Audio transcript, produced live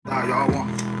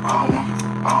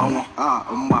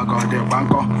Oh my God, the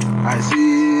banco.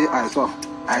 I saw.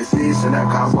 I see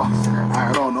Seneca.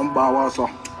 I don't know about so.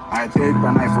 I take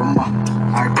the knife from ma.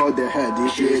 I cut the head,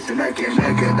 this shit, and I can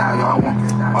make it die.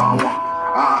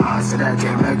 So that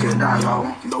can make it die.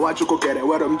 You know what you could get it,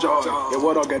 what I'm joy. The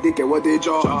what I get it, what they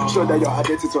joy. Show that you're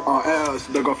addicted to all else.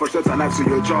 They go for sure to life to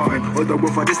your joy. Or the go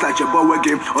for this like your boy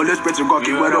game. Always pray to God,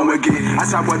 where don't we game. I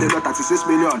saw what they got 36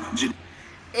 million.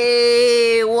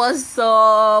 Hey, what's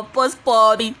up? What's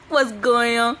popping? What's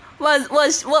going on?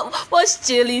 What's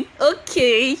chilling?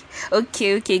 Okay,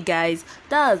 guys.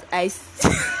 How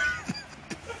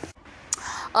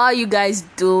are you guys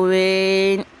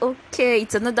doing? Okay,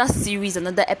 it's another series,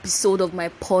 another episode of my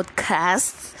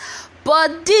podcast.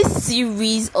 But this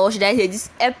series, or should I say this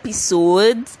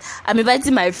episode, I'm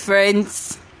inviting my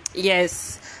friends.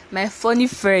 Yes, my funny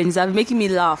friends are making me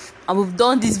laugh. And we've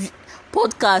done this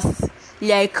podcast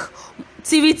like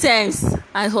TV times,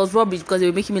 and it was rubbish because they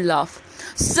were making me laugh.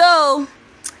 So,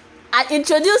 I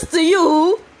introduce to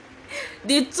you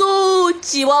the two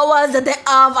chihuahuas that I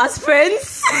have as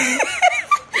friends.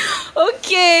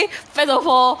 Okay, first of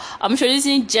all, I'm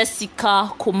introducing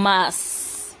Jessica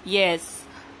Komas. Yes.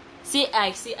 Say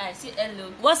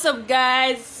hello. What's up,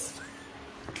 guys?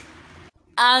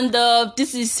 And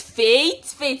this is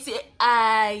Faith. Faith, say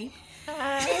hi.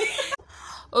 Hi.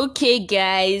 Okay,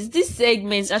 guys, this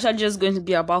segment is actually just going to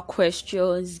be about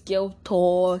questions, girl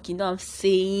talk, you know what I'm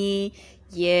saying?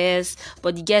 Yes,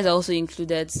 but the guys are also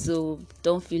included, so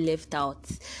don't feel left out.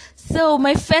 So,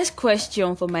 my first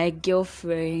question for my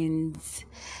girlfriends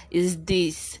is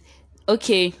this.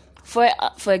 Okay, for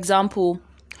example,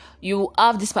 you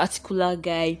have this particular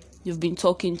guy you've been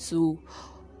talking to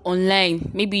online.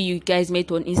 Maybe you guys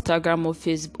met on Instagram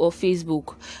or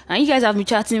Facebook, and you guys have been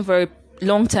chatting for a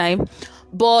long time,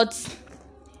 but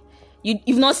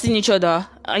you've not seen each other,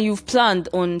 and you've planned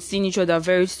on seeing each other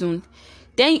very soon.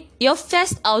 Then your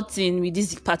first outing with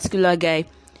this particular guy,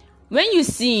 when you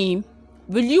see him,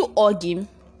 will you hug him?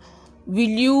 Will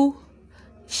you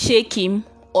shake him?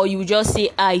 Or you just say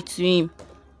hi to him?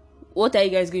 What are you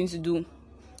guys going to do?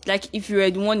 Like, if you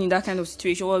were the one in that kind of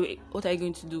situation, what are you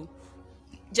going to do?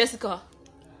 Jessica?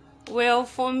 Well,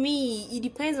 for me, it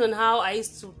depends on how I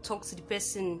used to talk to the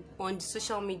person on the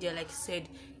social media, like I said.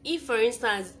 If, for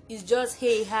instance, it's just,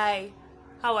 hey, hi,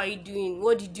 how are you doing?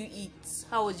 What did you eat?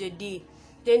 How was your day?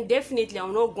 Then definitely I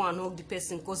will not go and hug the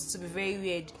person because it will be very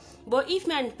weird. But if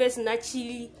me and the person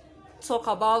actually talk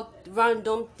about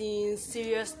random things,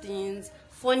 serious things,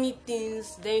 funny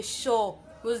things, then sure,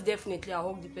 most definitely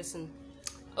I'll hug the person.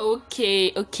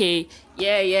 Okay.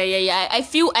 Yeah. I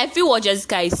feel what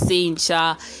Jessica is saying,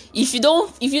 Sha. If you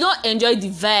don't enjoy the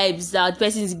vibes that the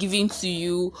person is giving to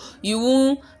you, you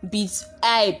won't be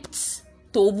hyped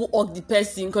to hug the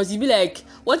person, because you'll be like,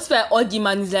 what if I hug him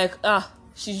and he's like,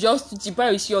 she's just too cheap, why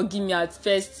will she hug me at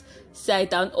first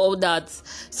sight and all that?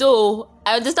 So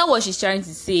I understand what she's trying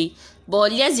to say,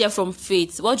 but let's hear from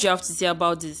Faith. What do you have to say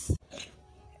about this?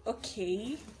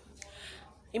 Okay,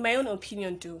 in my own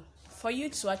opinion, though, for you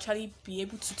to actually be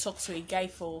able to talk to a guy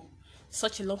for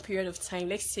such a long period of time,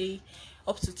 let's say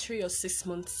up to 3 or 6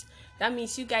 months, that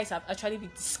means you guys have actually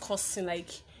been discussing. Like,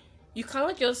 you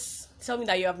cannot just tell me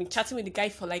that you have been chatting with the guy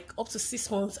for like up to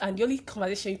 6 months and the only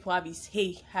conversation you have is,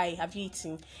 hey, hi, have you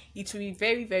eaten? It will be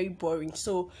very, very boring.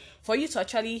 So for you to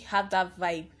actually have that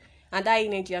vibe and that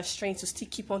energy and strength to still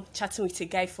keep on chatting with a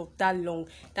guy for that long,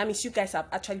 that means you guys have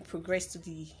actually progressed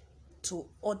to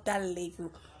other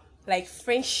level, like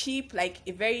friendship, like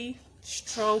a very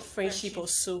strong friendship or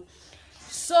so.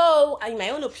 So in my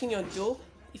own opinion, though,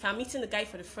 if I'm meeting the guy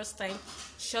for the first time,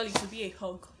 surely it will be a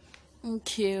hug.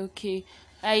 Okay.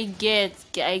 I get.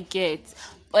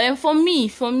 For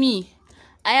me,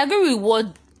 I agree with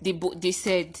what they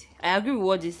said.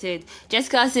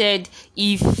 Jessica said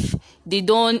if they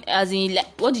don't, as in,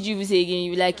 like, what did you say again?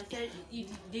 You like, If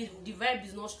the vibe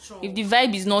is not strong. If the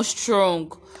vibe is not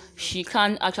strong, she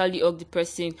can't actually hug the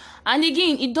person. And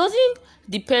again, it doesn't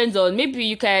depend on, maybe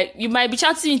you might be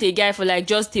chatting with a guy for like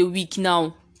just a week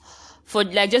now. For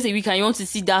like just a week, and you want to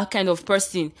see that kind of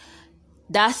person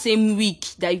that same week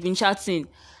that you've been chatting.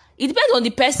 It depends on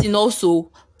the person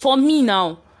also. For me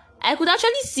now, I could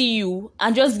actually see you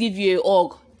and just give you a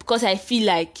hug because I feel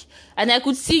like, and I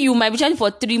could see you might be chatting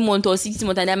for 3 months or 6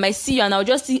 months, and I might see you and I'll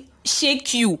just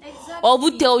shake you. Exactly. Or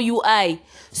would tell you hi.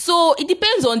 So it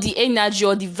depends on the energy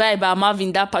or the vibe I'm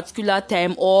having that particular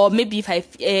time, or maybe if I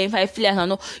feel like I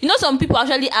know. You know, some people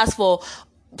actually ask for,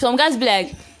 some guys be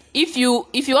like, if you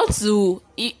want to,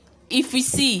 if we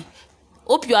see,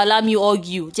 hope you allow me hug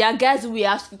you. There are guys who will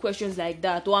ask you questions like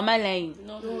that. Or am I lying?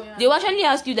 No, they will actually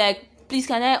ask you like, please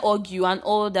can I hug you and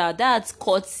all that. That's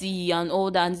courtesy and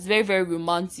all that, and it's very, very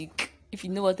romantic, if you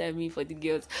know what I mean, for the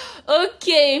girls.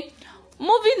 Okay,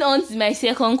 moving on to my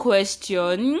second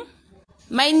question.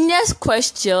 My next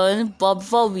question, but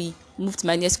before we move to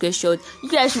my next question,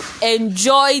 you guys should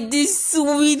enjoy this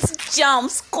sweet jam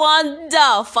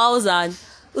Squander Thousand.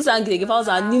 Who sang it?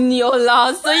 Thousand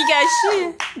Niniola. So you guys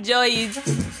should enjoy it.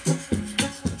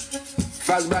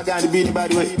 Fast back on the beat, by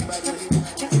the way.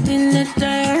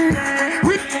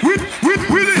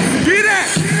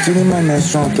 Three minus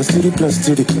strong plus 3 plus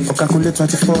 3. Or calculate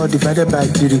 24 divided by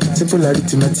 3. Simple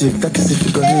arithmetic, that is if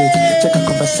you go ahead. Check and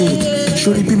conversate.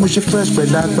 Surely be much fresh, but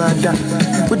like bada.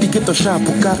 With the ghetto sharp,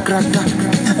 cracker.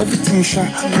 Everything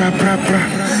sharp, bra.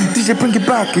 DJ bring it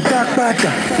back, it dark bada.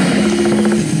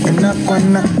 And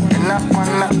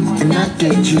I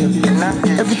get you.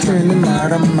 Everything in my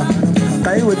rama.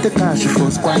 Buy with the cash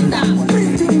for squander.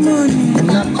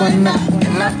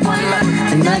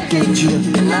 And I get you.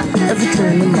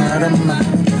 Everything in my rama.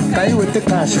 Buy with the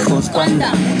cash for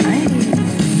squander.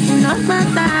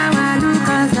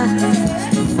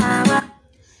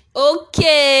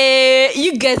 Okay,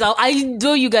 you guys are, I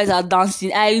know you guys are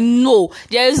dancing. I know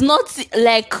there is not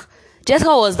like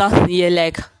Jessica was dancing here.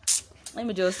 Like, let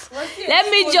me just,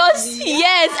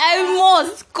 yes, I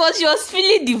must, because she was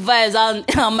feeling the vibes, and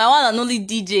my one and only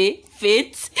DJ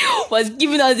Faith was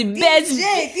giving us the best.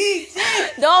 DJ.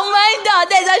 Don't mind that.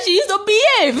 That's how she used to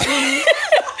behave.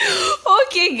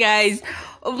 Okay, guys.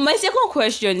 My second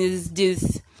question is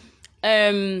this: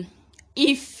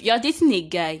 if you're dating a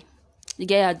guy, the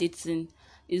guy you're dating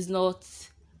is not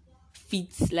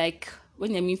fit, like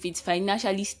when I mean fit,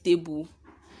 financially stable.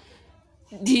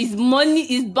 His money,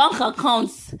 his bank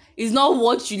account is not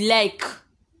what you like,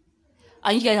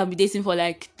 and you guys have been dating for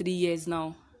like 3 years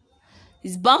now.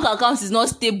 His bank account is not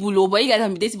stable, but you guys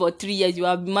have been dating for 3 years. You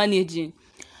have been managing,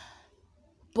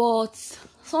 but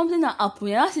something that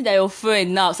happened. I see that your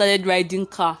friend now started riding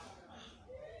car.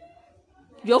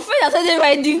 Your friend has started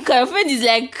riding car. Your friend is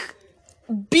like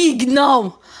big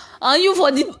now, and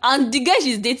the guy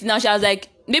she's dating now, she was like,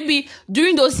 maybe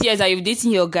during those years that you're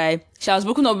dating your guy, she has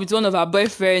broken up with one of her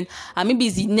boyfriend, and maybe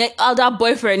it's the other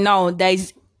boyfriend now that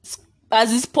is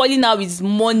spoiling out his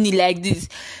money like this.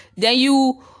 Then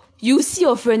you see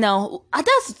your friend now at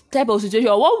that type of situation.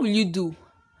 What will you do?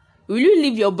 Will you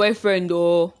leave your boyfriend,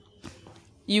 or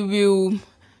you'll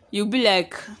be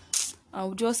like,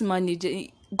 I'll just manage it.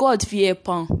 God fear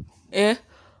pan.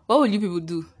 What will you people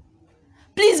do?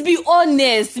 Please be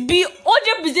honest. Be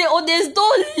 100% honest.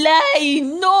 Don't lie.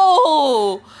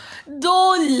 No.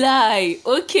 Don't lie.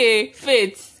 Okay,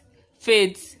 Faith.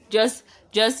 Just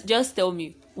tell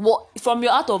me. What from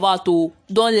your heart of heart, oh,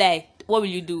 don't lie. What will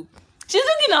you do? She's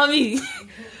looking at me. Can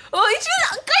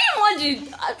you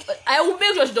imagine? I will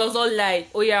make sure she does not lie.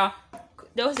 Oh yeah.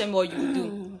 Tell me what you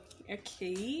do.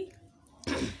 Okay.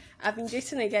 I've been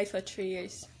dating a guy for 3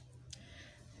 years.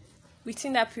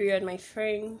 Within that period, my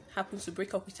friend happened to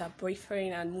break up with her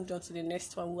boyfriend and moved on to the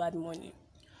next one who had money.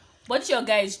 But your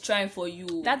guy is trying for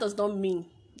you. That does not mean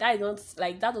does not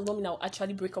mean I'll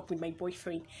actually break up with my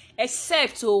boyfriend.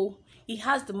 Except he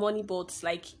has the money, but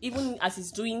like even as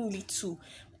he's doing little,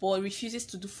 but refuses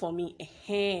to do for me,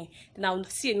 then I'll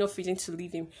see enough reason to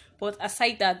leave him. But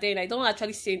aside that, then I don't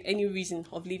actually see any reason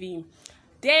of leaving him.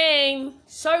 Then,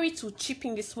 sorry to chip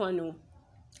in this one.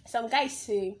 Some guys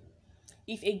say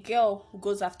if a girl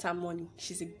goes after money,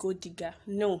 she's a gold digger.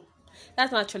 No,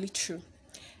 that's not actually true.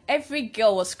 Every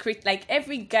girl was created, like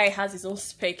every guy has his own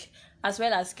spec, as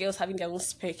well as girls having their own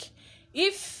spec.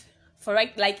 If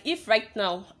right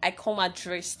now I come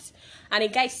addressed and a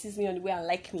guy sees me on the way and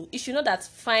like me, you should know that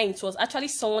fine, it was actually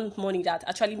someone's money that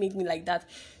actually made me like that.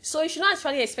 So you should not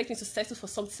actually expect me to settle for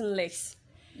something less.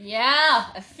 Yeah,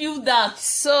 I feel that.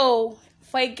 So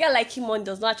for a girl liking money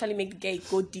does not actually make the girl a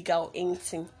gold digger or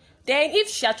anything. Then if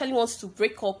she actually wants to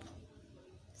break up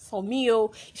for me,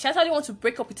 if she actually wants to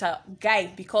break up with a guy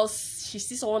because she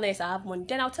sees someone else that have money,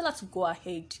 then I'll tell her to go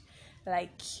ahead.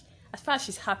 Like, as far as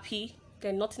she's happy,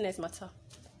 then nothing else matter.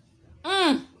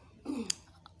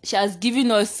 She has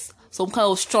given us some kind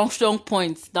of strong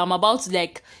points that I'm about to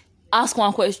like ask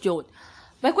one question.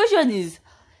 My question is,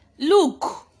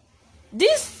 look,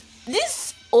 this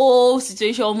whole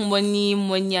situation,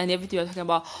 money and everything we're talking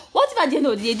about, what if at the end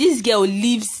of the day this girl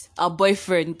leaves her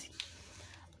boyfriend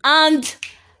and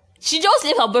she just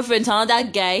leaves her boyfriend to another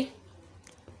guy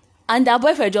and her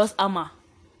boyfriend just hammer?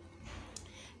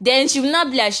 Then she will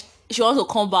not be like she wants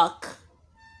to come back.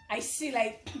 I see,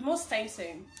 like most times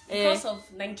because of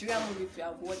Nigerian movies we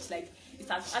have watched, like it's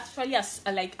has actually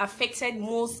like affected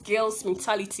most girls'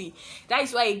 mentality. That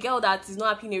is why a girl that is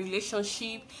not happy in a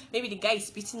relationship, maybe the guy is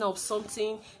beating up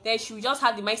something, then she will just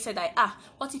have the mindset that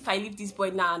what if I leave this boy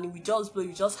now and he will just blow,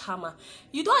 you just hammer.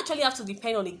 You don't actually have to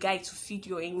depend on a guy to feed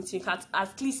you or anything. You can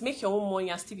at least make your own money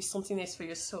and still be something else for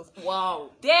yourself. Wow.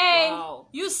 Then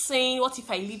you saying, what if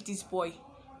I leave this boy?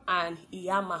 And he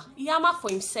hammer for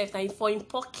himself and for him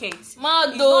pocket. He's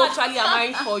not actually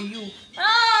hammering for you.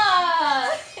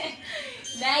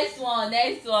 Nice one.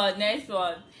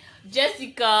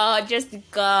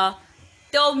 Jessica,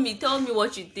 tell me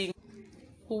what you think.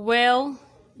 Well,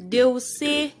 they will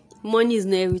say money is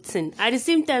not everything. At the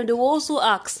same time, they will also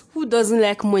ask, who doesn't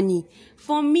like money?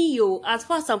 For me, as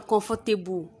far as I'm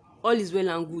comfortable, all is well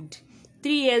and good.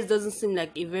 3 years doesn't seem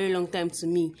like a very long time to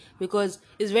me, because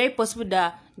it's very possible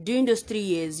that during those 3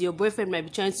 years, your boyfriend might be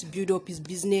trying to build up his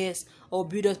business or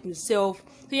build up himself.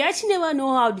 So you actually never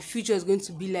know how the future is going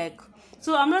to be like.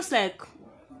 So I'm just like,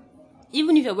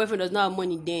 even if your boyfriend does not have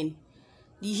money then,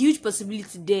 the huge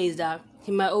possibility there is that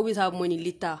he might always have money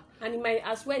later. And he might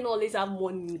as well not always have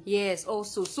money. Yes,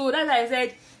 also. So that's why I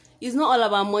said, it's not all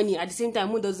about money. At the same time,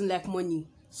 who doesn't like money?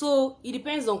 So it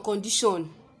depends on condition,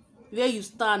 where you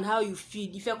stand, how you feel.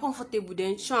 If you're comfortable,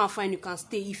 then sure and fine, you can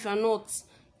stay. If you're not,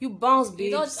 you bounce,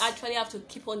 babes. You don't actually have to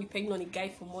keep on depending on a guy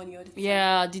for money all the time.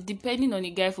 Yeah, the depending on a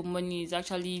guy for money is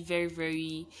actually very,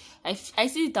 very... I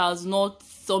see it as not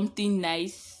something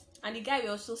nice. And the guy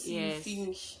will also see you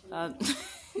finish.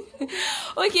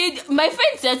 Okay, my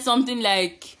friend said something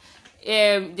like,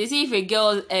 they say if a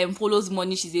girl follows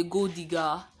money, she's a gold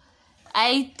digger.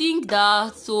 I think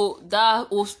that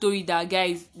whole story that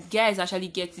guys actually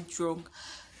get it wrong.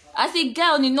 As a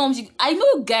guy on the norms, I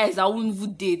know guys that won't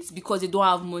even date because they don't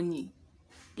have money.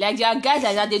 Like, there are guys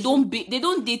like that, they don't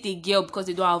date a girl because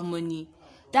they don't have money.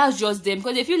 That's just them,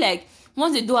 because they feel like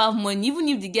once they don't have money, even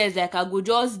if the girl is like,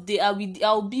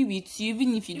 I'll be with you,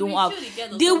 even if you don't have,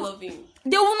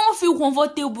 they will not feel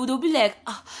comfortable. They'll be like,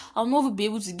 I'll not be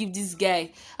able to give this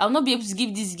guy, I'll not be able to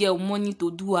give this girl money to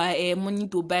do her hair, money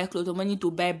to buy clothes, or money to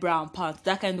buy bra and pants,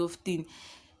 that kind of thing.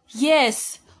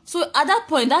 Yes. So at that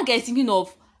point, that guy is thinking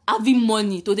of having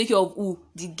money to take care of who?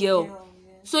 The girl. Yeah.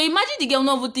 So imagine the girl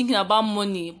not even thinking about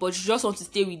money, but she just wants to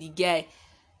stay with the guy.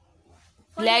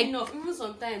 Funny enough, even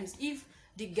sometimes, if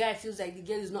the guy feels like the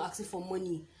girl is not asking for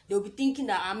money, they'll be thinking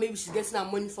that maybe she's getting her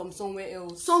money from somewhere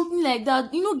else. Something like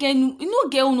that.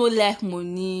 Girl no like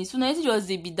money. So now it's just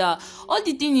be that. All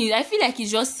the thing is, I feel like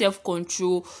it's just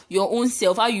self-control, your own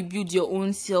self, how you build your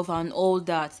own self and all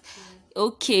that.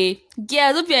 Okay,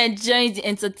 girls, hope you're enjoying the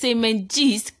entertainment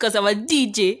gist, because our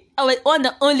DJ, our one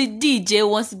and only DJ,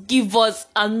 wants to give us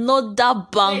another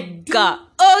banger.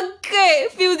 Okay,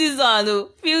 feel this one,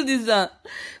 feel this one.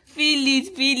 Feel it.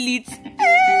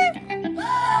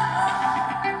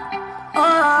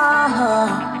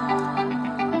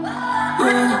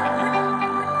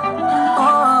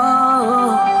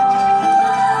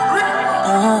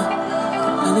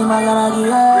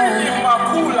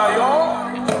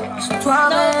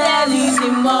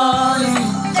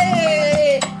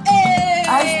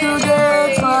 I still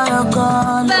get for your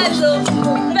call.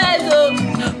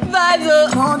 Bazo.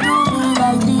 Don't do me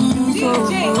like this.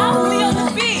 DJ, I'm on the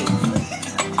beat.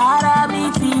 I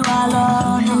miss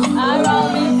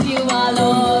you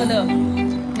alone.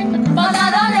 But I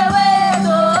don't wait,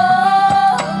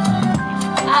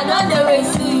 I don't wait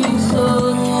to you, so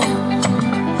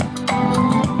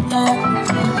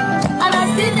and I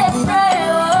still dey pray,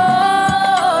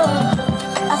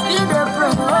 I still dey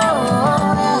pray,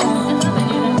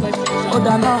 oh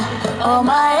Dana, all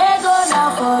my ego now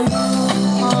for you,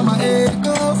 all my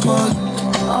ego for you,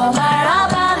 all my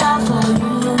rubber now for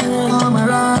you, all my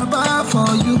rubber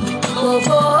for you, oh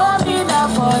be now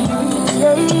for you,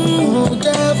 oh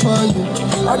there for you,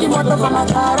 all the motor for my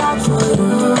garage for you,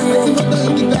 all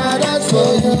the garage for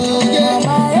you, all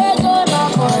my ego now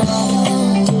for you,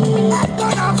 ego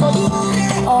now for you,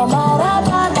 all my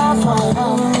rubber now for you,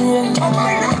 all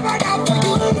my rubber now for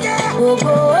you, oh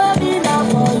be now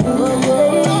for you,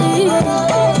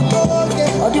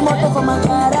 all the motor for my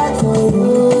garage for you,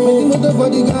 all the motor for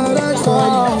the garage for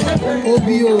you,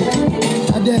 OBO,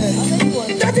 Ade,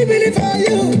 30 million for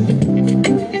you,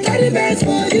 30 best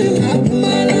for you, I put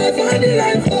my life on the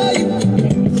line for you,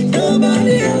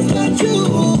 nobody else but you,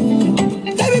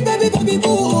 baby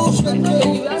boo,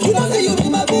 you don't say you be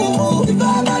my boo, if I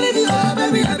don't leave you,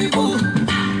 baby I be boo,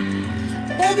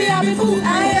 baby I be boo,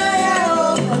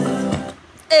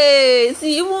 Hey,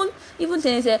 see, even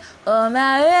saying say, oh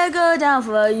my way go down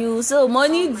for you. So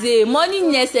money dey, money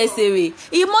necessary.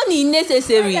 If money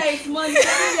necessary. Yeah, it's money.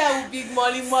 There will be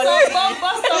money.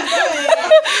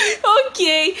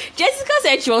 Okay, Jessica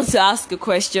said she wants to ask a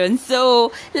question,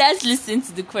 so let's listen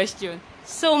to the question.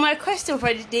 So my question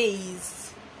for the day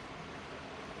is,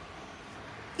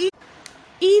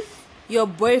 if your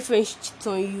boyfriend cheats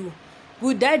on you,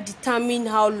 would that determine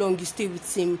how long you stay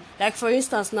with him? Like, for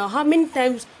instance, now, how many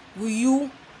times will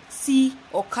you see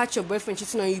or catch your boyfriend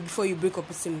cheating on you before you break up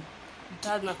with him?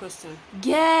 That's my question.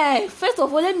 Yeah, first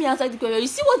of all, let me answer the question. You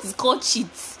see what is called cheat?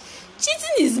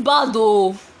 Cheating is bad,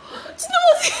 though.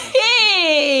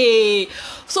 Hey!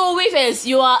 So wait first,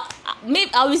 you are maybe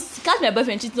I will catch my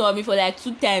boyfriend cheating on me for like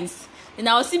 2 times, and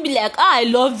I will still be like, I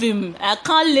love him, I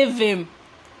can't leave him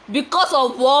because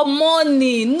of what?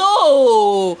 Money.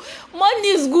 No, money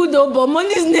is good though, but money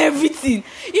is not everything.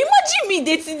 Imagine me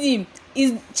dating him,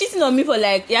 he's cheating on me for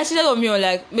like, he cheated on me on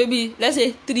like maybe let's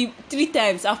say three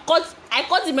times. I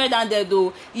caught him right down there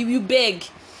though. If you beg,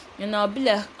 and I'll be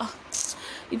like,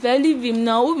 if I leave him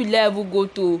now, who will I ever go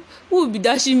to? Who will be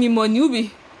dashing me money? Who will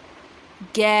be?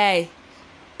 Guy,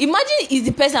 imagine is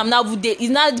the person I'm now with, is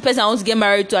not the person I want to get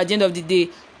married to at the end of the day.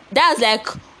 That's like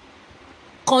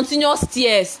continuous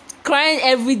tears, crying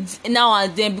every now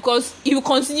and then, because he will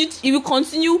continue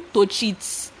to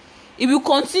cheat. He will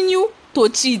continue to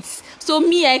cheat. So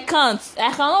me, I cannot.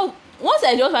 Once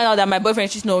I just find out that my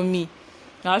boyfriend cheating on me,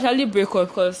 I'll actually break up,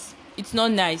 because it's not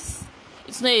nice.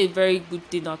 It's not a very good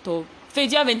thing at all. Faith,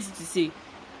 do you have anything to say?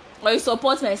 Or you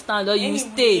support my stand, or you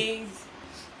stay?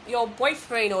 Your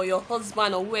boyfriend or your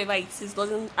husband or whoever it is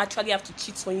doesn't actually have to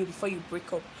cheat on you before you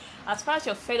break up. As far as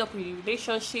you're fed up with the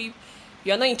relationship,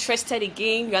 you're not interested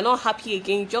again, you're not happy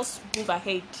again, just move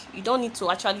ahead. You don't need to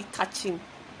actually catch him,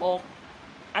 or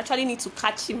actually need to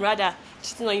catch him rather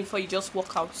cheating on you before you just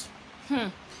walk out.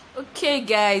 Okay,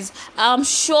 guys, I'm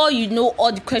sure you know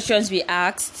all the questions we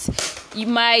asked.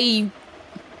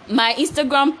 My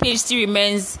Instagram page still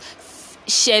remains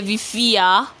Chevy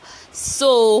Fia,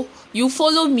 so you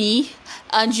follow me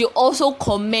and you also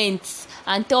comment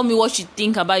and tell me what you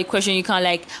think about the question. You can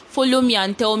like follow me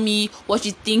and tell me what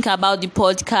you think about the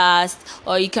podcast,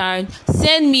 or you can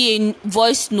send me a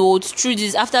voice note through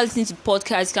this. After listening to the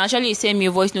podcast, you can actually send me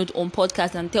a voice note on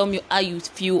podcast and tell me how you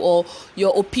feel or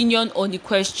your opinion on the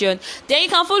question. Then you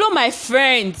can follow my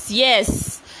friends.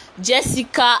 Yes,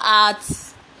 Jessica at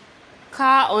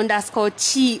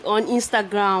car_chi on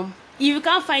Instagram. If you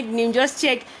can't find the name, just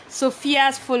check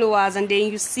Sophia's followers and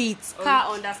then you see it.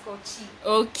 car_chi.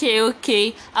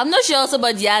 Okay. I'm not sure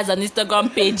somebody has an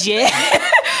Instagram page, yeah.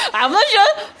 I'm not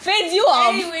sure. Fade you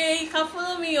off. Anyway, you can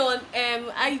follow me on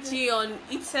IG on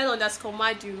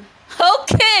Itzel_Madu.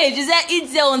 Okay, just say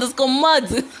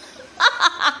Itzel_Madu.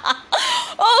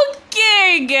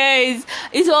 Okay, guys.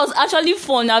 It was actually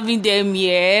fun having them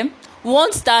here.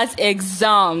 Won't start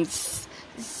exams.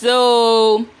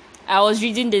 So I was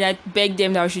reading, then I begged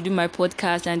them that I should do my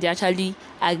podcast, and they actually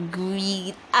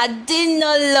agreed. I did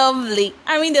not lovely.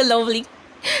 They're lovely.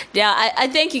 Yeah, I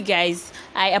thank you guys.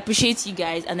 I appreciate you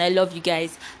guys, and I love you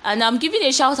guys. And I'm giving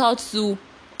a shout out to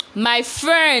my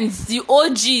friends, the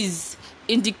OGs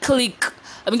in the clique.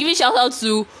 I'm giving a shout out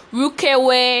to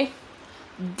Rukewe,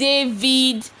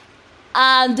 David,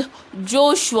 and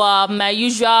Joshua, my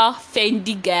usual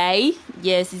Fendi guy.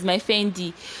 Yes, it's my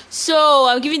Fendi. So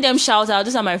I'm giving them shout out.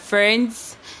 Those are my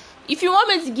friends. If you want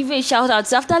me to give you a shout out,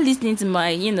 so after listening to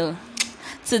my,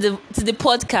 to the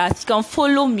podcast, you can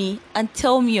follow me and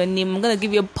tell me your name. I'm gonna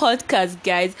give you a podcast,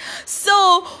 guys.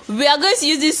 So we are going to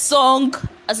use this song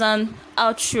as an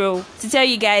outro to tell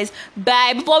you guys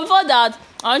bye. But before that,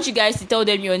 I want you guys to tell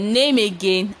them your name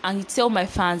again, and you tell my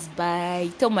fans bye.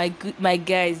 Tell my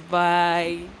guys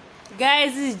bye.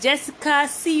 Guys, this is Jessica.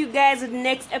 See you guys in the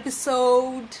next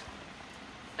episode.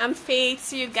 I'm Faith.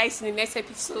 See you guys in the next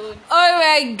episode.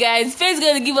 Alright, guys. Faith's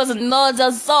gonna give us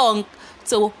another song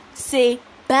to say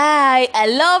bye. I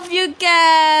love you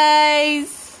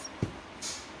guys.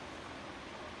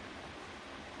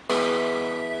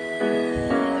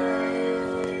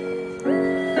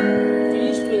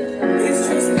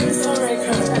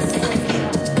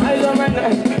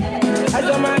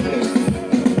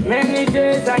 Many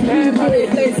days I never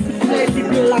let's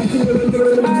be like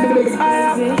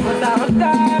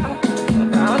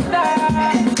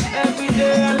every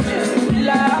day I'm just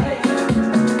alive.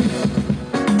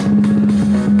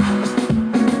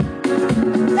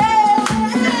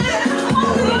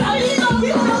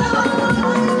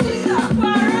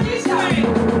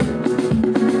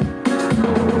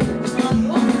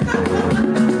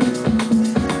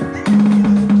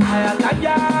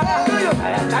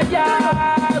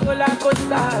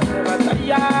 Costa,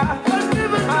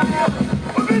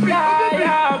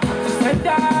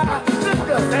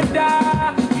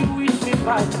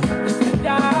 fight.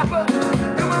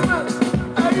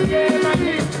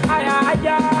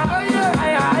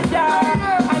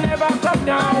 I never come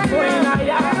down going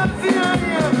higher.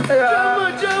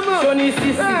 Johnny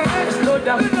Sisi, slow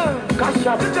down, cash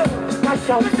up,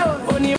 only